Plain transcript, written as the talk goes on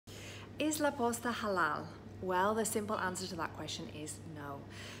Is La Posta halal? Well, the simple answer to that question is no,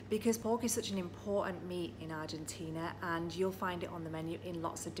 because pork is such an important meat in Argentina and you'll find it on the menu in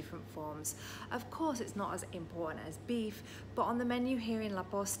lots of different forms. Of course, it's not as important as beef, but on the menu here in La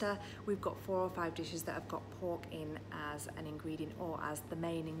Posta, we've got 4 or 5 dishes that have got pork in as an ingredient or as the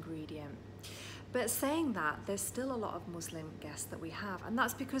main ingredient. But saying that, there's still a lot of Muslim guests that we have, and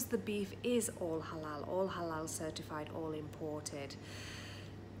that's because the beef is all halal certified, all imported.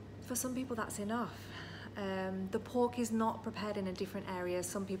 For some people that's enough. The pork is not prepared in a different area.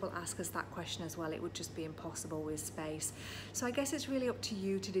 Some people ask us that question as well. It would just be impossible with space. So I guess it's really up to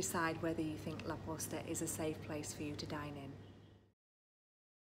you to decide whether you think La Posta is a safe place for you to dine in.